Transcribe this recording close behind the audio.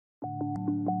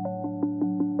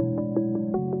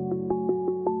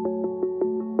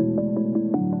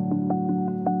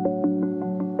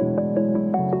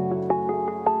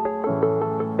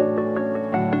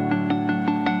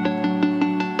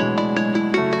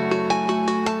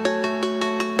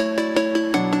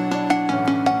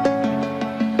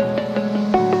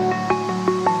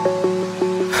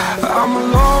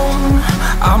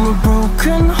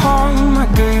broken home. I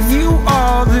gave you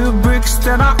all the bricks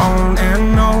that I own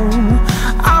and know.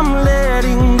 I'm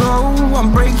letting go,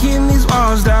 I'm breaking these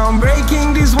walls down,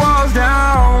 breaking these walls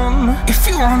down. If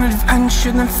you want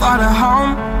adventure, then fly to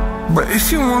home. But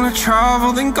if you wanna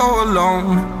travel, then go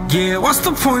alone. Yeah, what's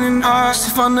the point in us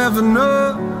if I never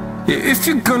know? Yeah, if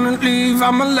you're gonna leave,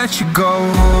 I'ma let you go.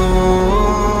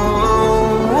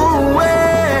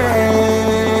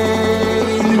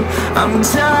 I'm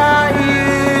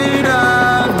tired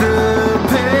of the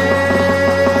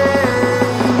pain.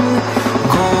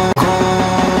 Go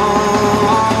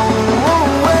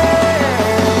away.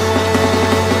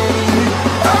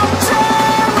 I'm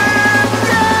tired of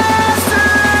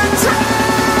yesterday.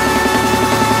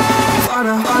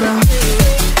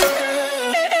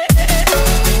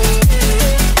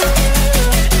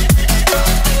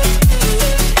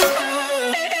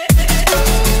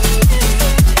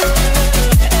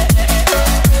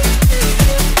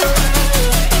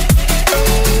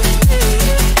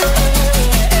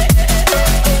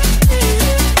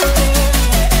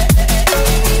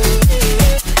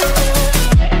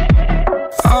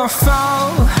 I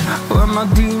fell where my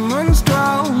demons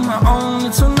dwell. My own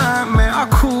little nightmare, I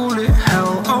call it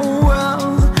hell. Oh well,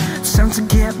 it's time to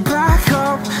get back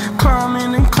up,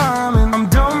 climbing and climbing. I'm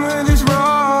done with this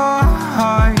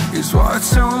ride, is what I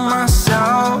tell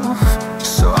myself,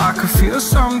 so I could feel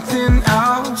something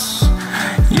else.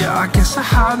 Yeah, I guess I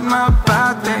had my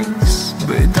bad days,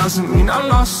 but it doesn't mean I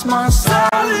lost my style.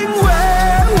 Darling,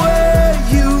 where were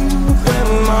you when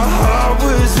my heart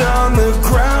was on the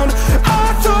ground?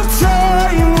 I thought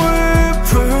time would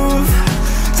prove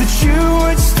that you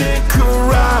would stick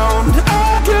around. I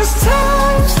guess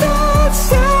time stood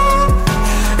still,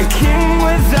 a king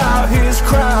without his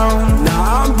crown. Now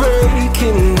I'm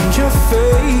breaking and you're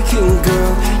faking,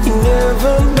 girl. You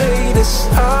never made a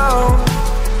sound.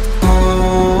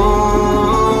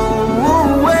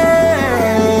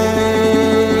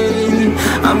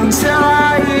 I'm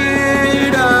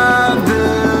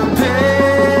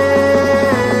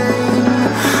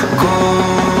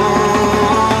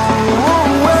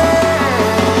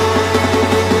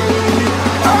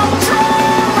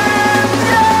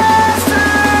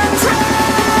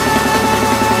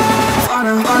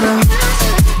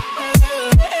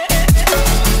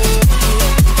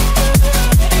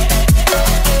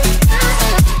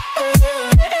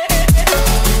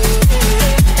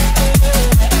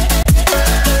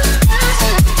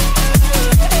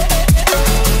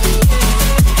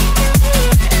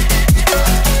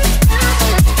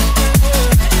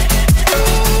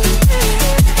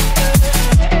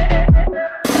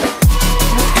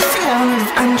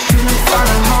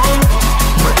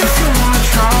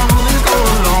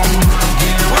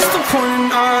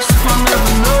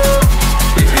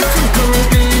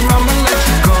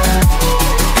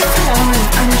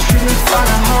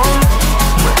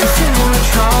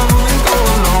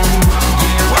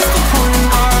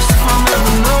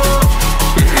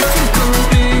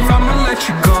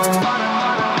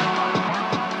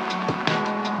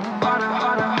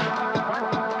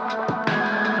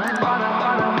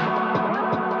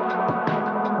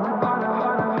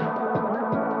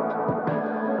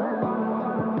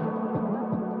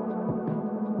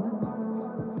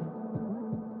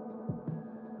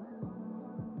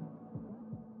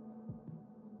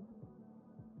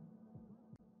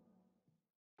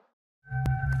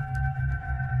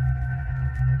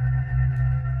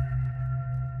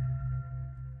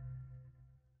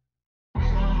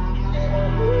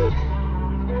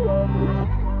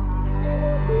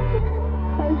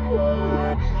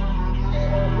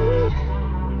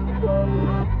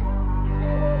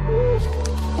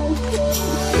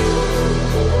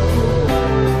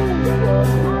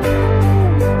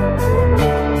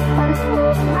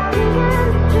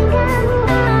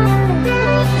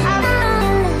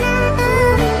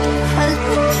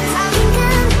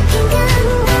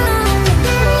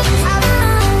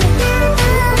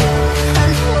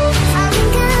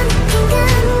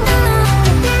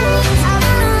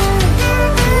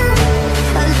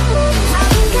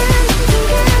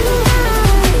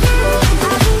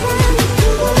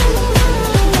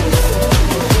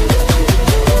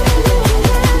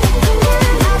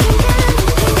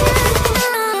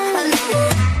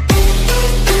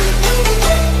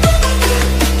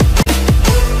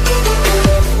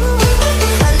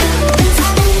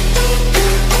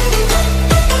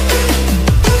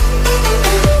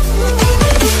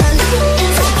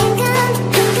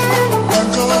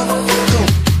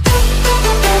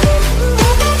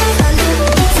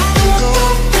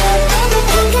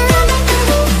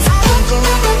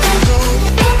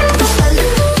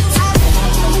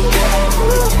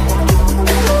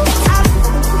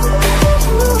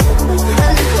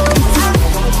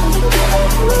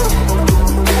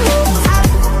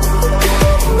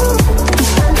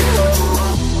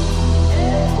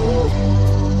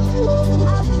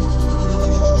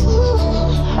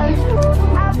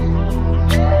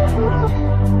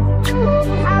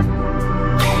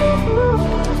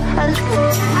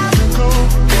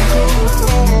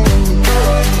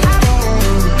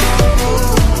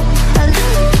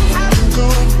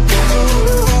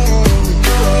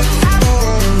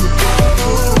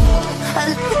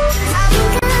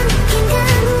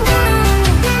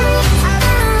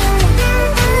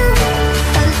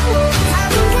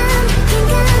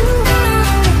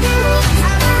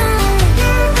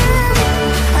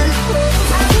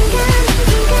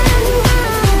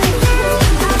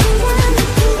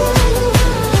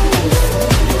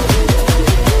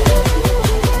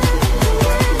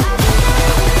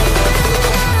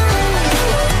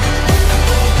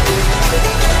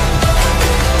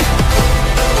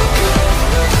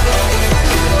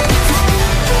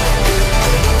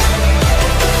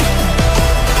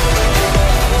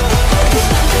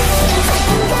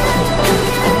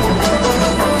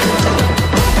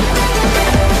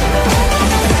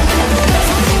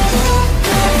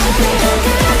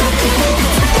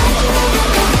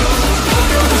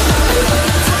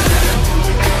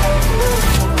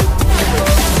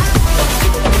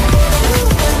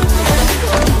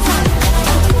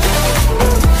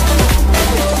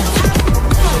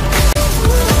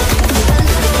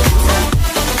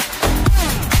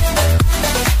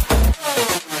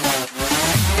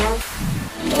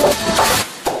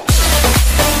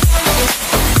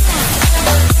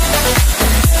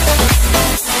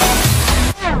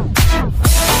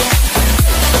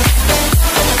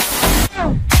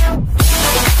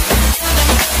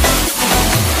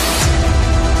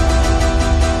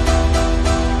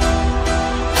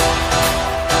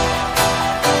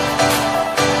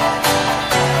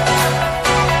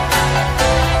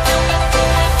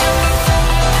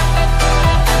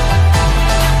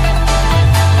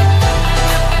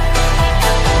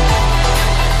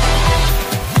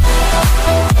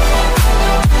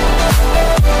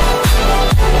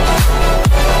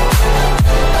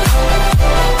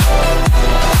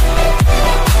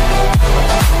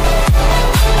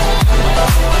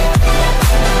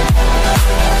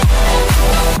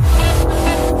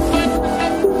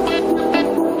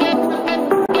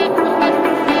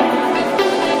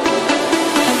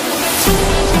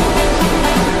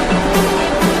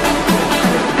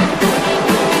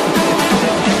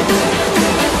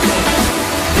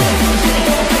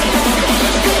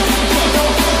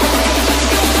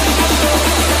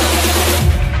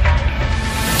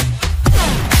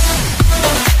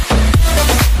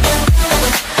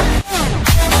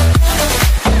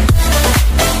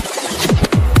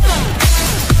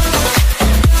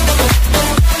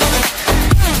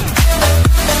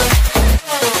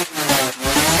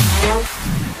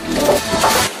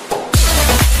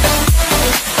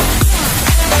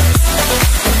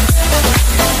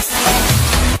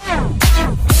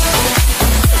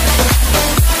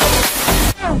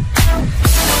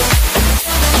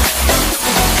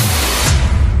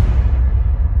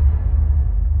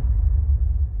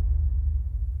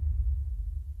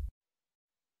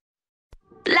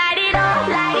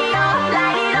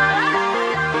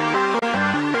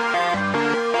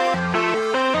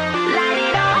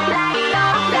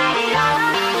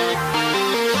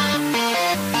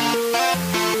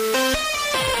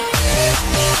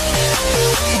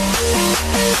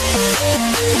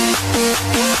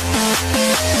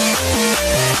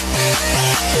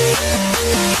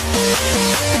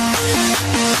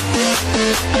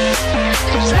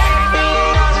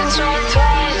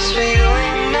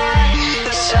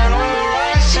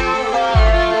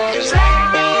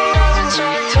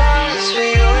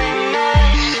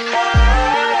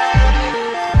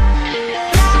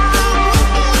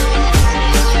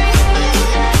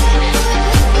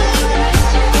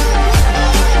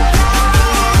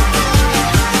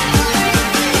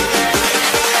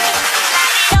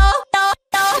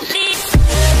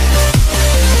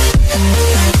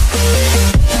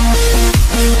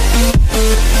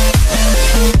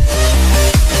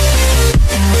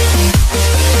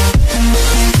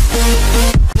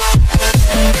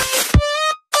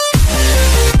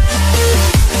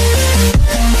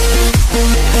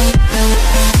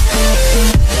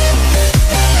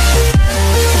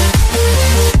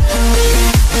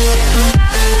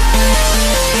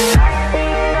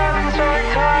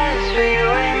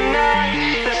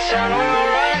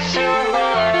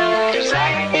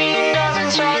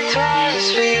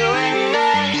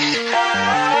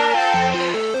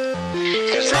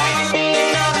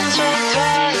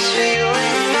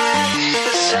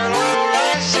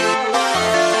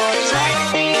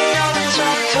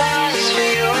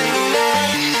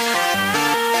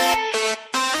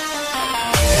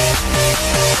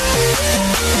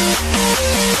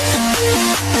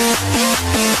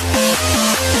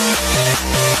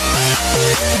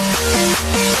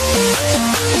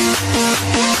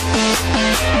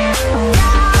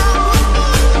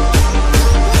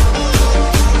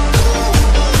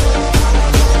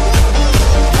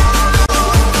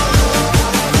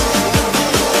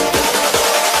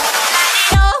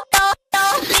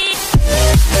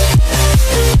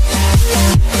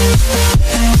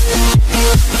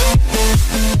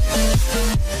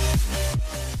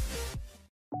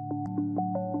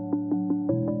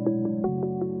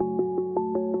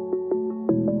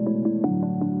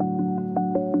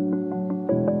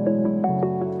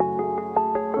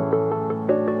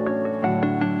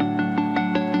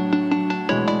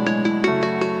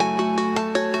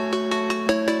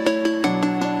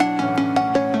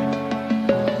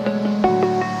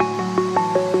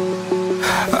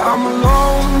I'm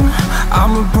alone,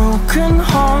 I'm a broken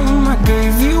home. I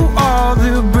gave you all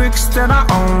the bricks that I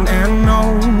own and know.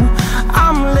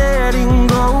 I'm letting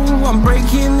go, I'm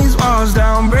breaking these walls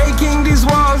down, breaking these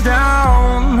walls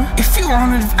down. If you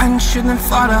want adventure, then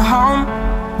fly to home.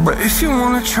 But if you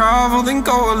wanna travel, then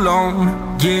go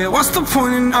alone. Yeah, what's the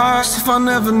point in us if I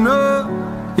never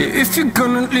know? Yeah, if you're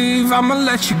gonna leave, I'ma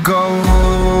let you go.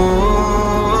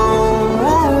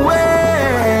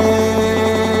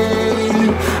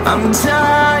 I'm tired.